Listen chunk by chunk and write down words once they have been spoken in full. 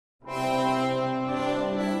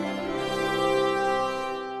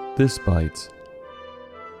This Bites.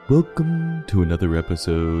 Welcome to another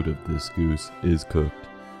episode of This Goose is Cooked,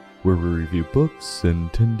 where we review books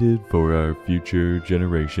intended for our future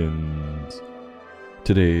generations.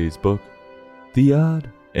 Today's book, The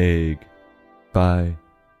Odd Egg, by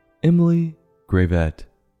Emily Gravett,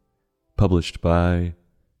 published by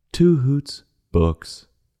Two Hoots Books.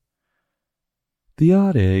 The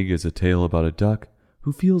Odd Egg is a tale about a duck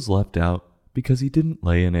who feels left out because he didn't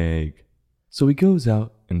lay an egg. So he goes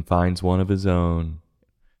out and finds one of his own.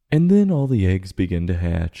 And then all the eggs begin to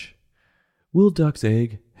hatch. Will Duck's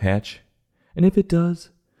egg hatch? And if it does,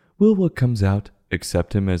 will what comes out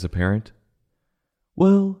accept him as a parent?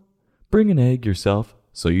 Well, bring an egg yourself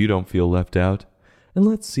so you don't feel left out, and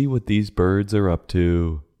let's see what these birds are up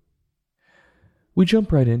to. We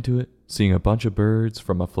jump right into it, seeing a bunch of birds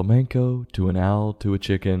from a flamenco to an owl to a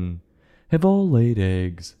chicken have all laid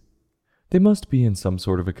eggs. They must be in some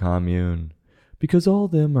sort of a commune, because all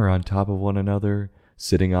of them are on top of one another,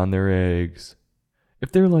 sitting on their eggs.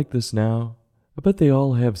 If they're like this now, I bet they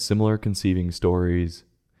all have similar conceiving stories.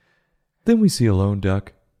 Then we see a lone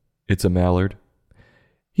duck. It's a mallard.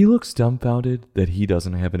 He looks dumbfounded that he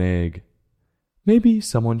doesn't have an egg. Maybe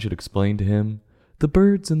someone should explain to him the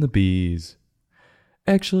birds and the bees.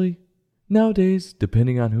 Actually, nowadays,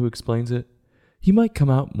 depending on who explains it, he might come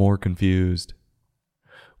out more confused.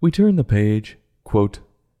 We turn the page, quote,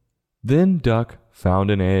 "Then Duck found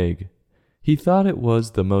an egg. He thought it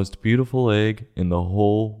was the most beautiful egg in the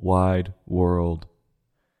whole wide world."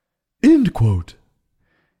 End quote.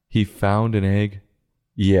 He found an egg?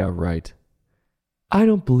 Yeah, right. I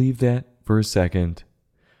don't believe that for a second.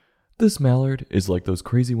 This mallard is like those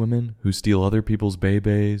crazy women who steal other people's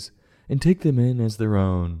babies and take them in as their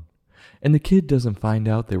own. And the kid doesn't find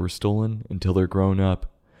out they were stolen until they're grown up,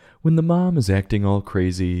 when the mom is acting all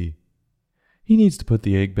crazy. He needs to put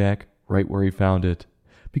the egg back right where he found it,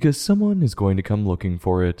 because someone is going to come looking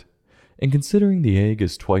for it, and considering the egg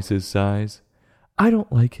is twice his size, I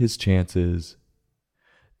don't like his chances.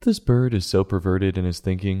 This bird is so perverted in his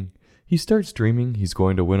thinking, he starts dreaming he's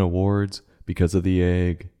going to win awards because of the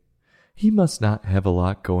egg. He must not have a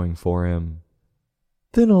lot going for him.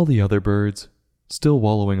 Then all the other birds, still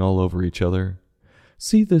wallowing all over each other,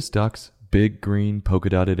 see this duck's big green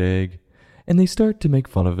polka-dotted egg, and they start to make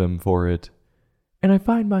fun of him for it. And I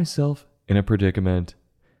find myself in a predicament.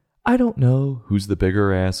 I don't know who's the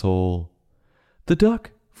bigger asshole. The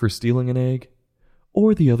duck for stealing an egg,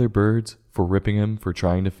 or the other birds for ripping him for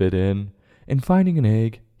trying to fit in and finding an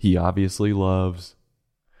egg he obviously loves.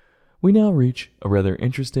 We now reach a rather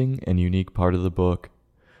interesting and unique part of the book.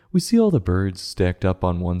 We see all the birds stacked up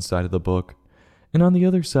on one side of the book, and on the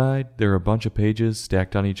other side there are a bunch of pages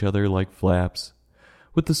stacked on each other like flaps,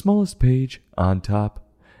 with the smallest page on top,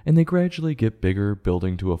 and they gradually get bigger,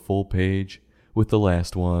 building to a full page with the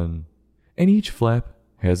last one. And each flap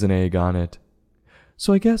has an egg on it.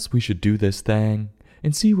 So I guess we should do this thing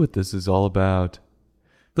and see what this is all about.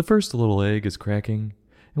 The first little egg is cracking,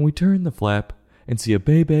 and we turn the flap and see a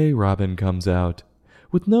baby robin comes out,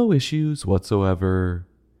 with no issues whatsoever.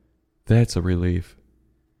 That's a relief.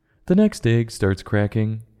 The next egg starts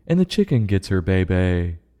cracking, and the chicken gets her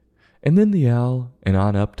baby. And then the owl, and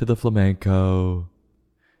on up to the flamenco.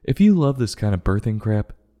 If you love this kind of birthing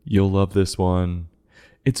crap, you'll love this one.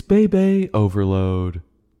 It's baby overload.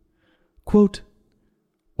 Quote,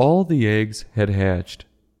 "All the eggs had hatched.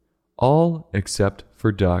 All except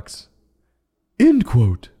for ducks." End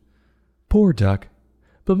quote. Poor duck.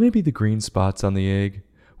 But maybe the green spots on the egg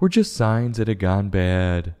were just signs it had gone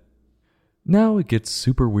bad. Now it gets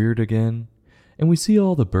super weird again, and we see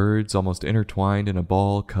all the birds almost intertwined in a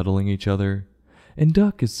ball cuddling each other, and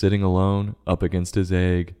Duck is sitting alone up against his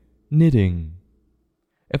egg, knitting.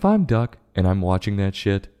 If I'm Duck and I'm watching that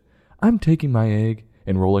shit, I'm taking my egg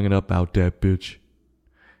and rolling it up out that bitch.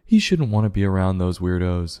 He shouldn't want to be around those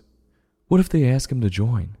weirdos. What if they ask him to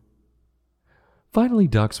join? Finally,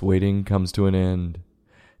 Duck's waiting comes to an end.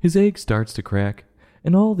 His egg starts to crack,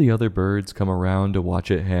 and all the other birds come around to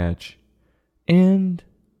watch it hatch. And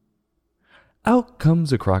out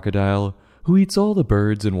comes a crocodile who eats all the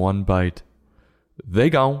birds in one bite.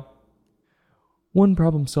 They gone. One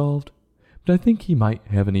problem solved, but I think he might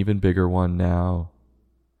have an even bigger one now.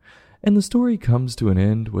 And the story comes to an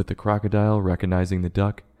end with the crocodile recognizing the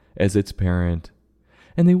duck as its parent,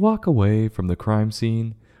 and they walk away from the crime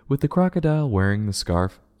scene with the crocodile wearing the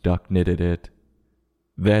scarf Duck knitted it.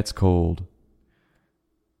 That's cold.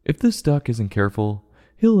 If this duck isn't careful,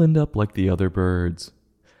 he'll end up like the other birds.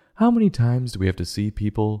 How many times do we have to see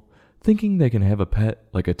people thinking they can have a pet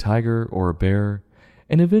like a tiger or a bear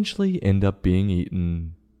and eventually end up being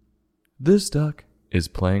eaten? This duck is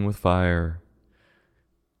playing with fire.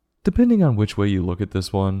 Depending on which way you look at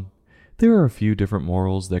this one, there are a few different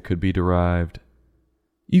morals that could be derived.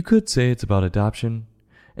 You could say it's about adoption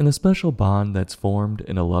and the special bond that's formed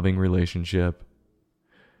in a loving relationship.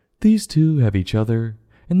 These two have each other,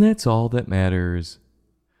 and that's all that matters.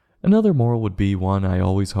 Another moral would be one I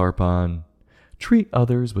always harp on. Treat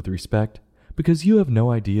others with respect because you have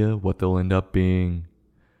no idea what they'll end up being.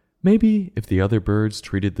 Maybe if the other birds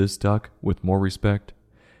treated this duck with more respect,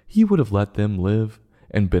 he would have let them live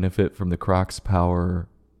and benefit from the croc's power.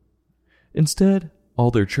 Instead,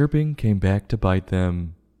 all their chirping came back to bite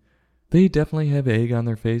them. They definitely have egg on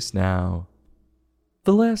their face now.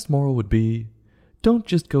 The last moral would be, don't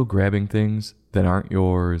just go grabbing things that aren't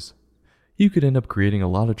yours. You could end up creating a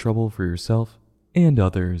lot of trouble for yourself and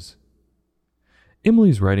others.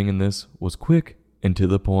 Emily's writing in this was quick and to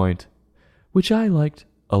the point, which I liked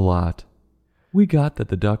a lot. We got that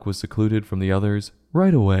the duck was secluded from the others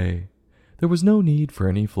right away. There was no need for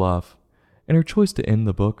any fluff, and her choice to end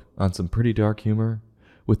the book on some pretty dark humor,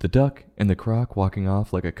 with the duck and the croc walking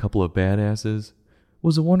off like a couple of badasses,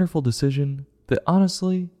 was a wonderful decision that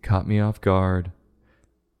honestly caught me off guard.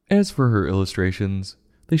 As for her illustrations,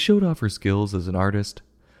 they showed off her skills as an artist,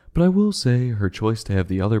 but I will say her choice to have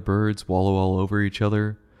the other birds wallow all over each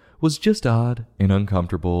other was just odd and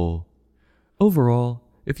uncomfortable. Overall,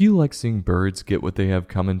 if you like seeing birds get what they have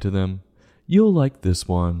coming to them, you'll like this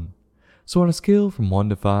one. So on a scale from 1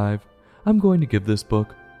 to 5, I'm going to give this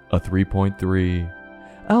book a 3.3.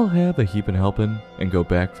 I'll have a heapin' helpin' and go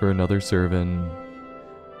back for another servin'.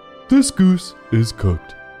 This goose is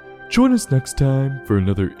cooked. Join us next time for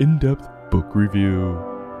another in-depth book review.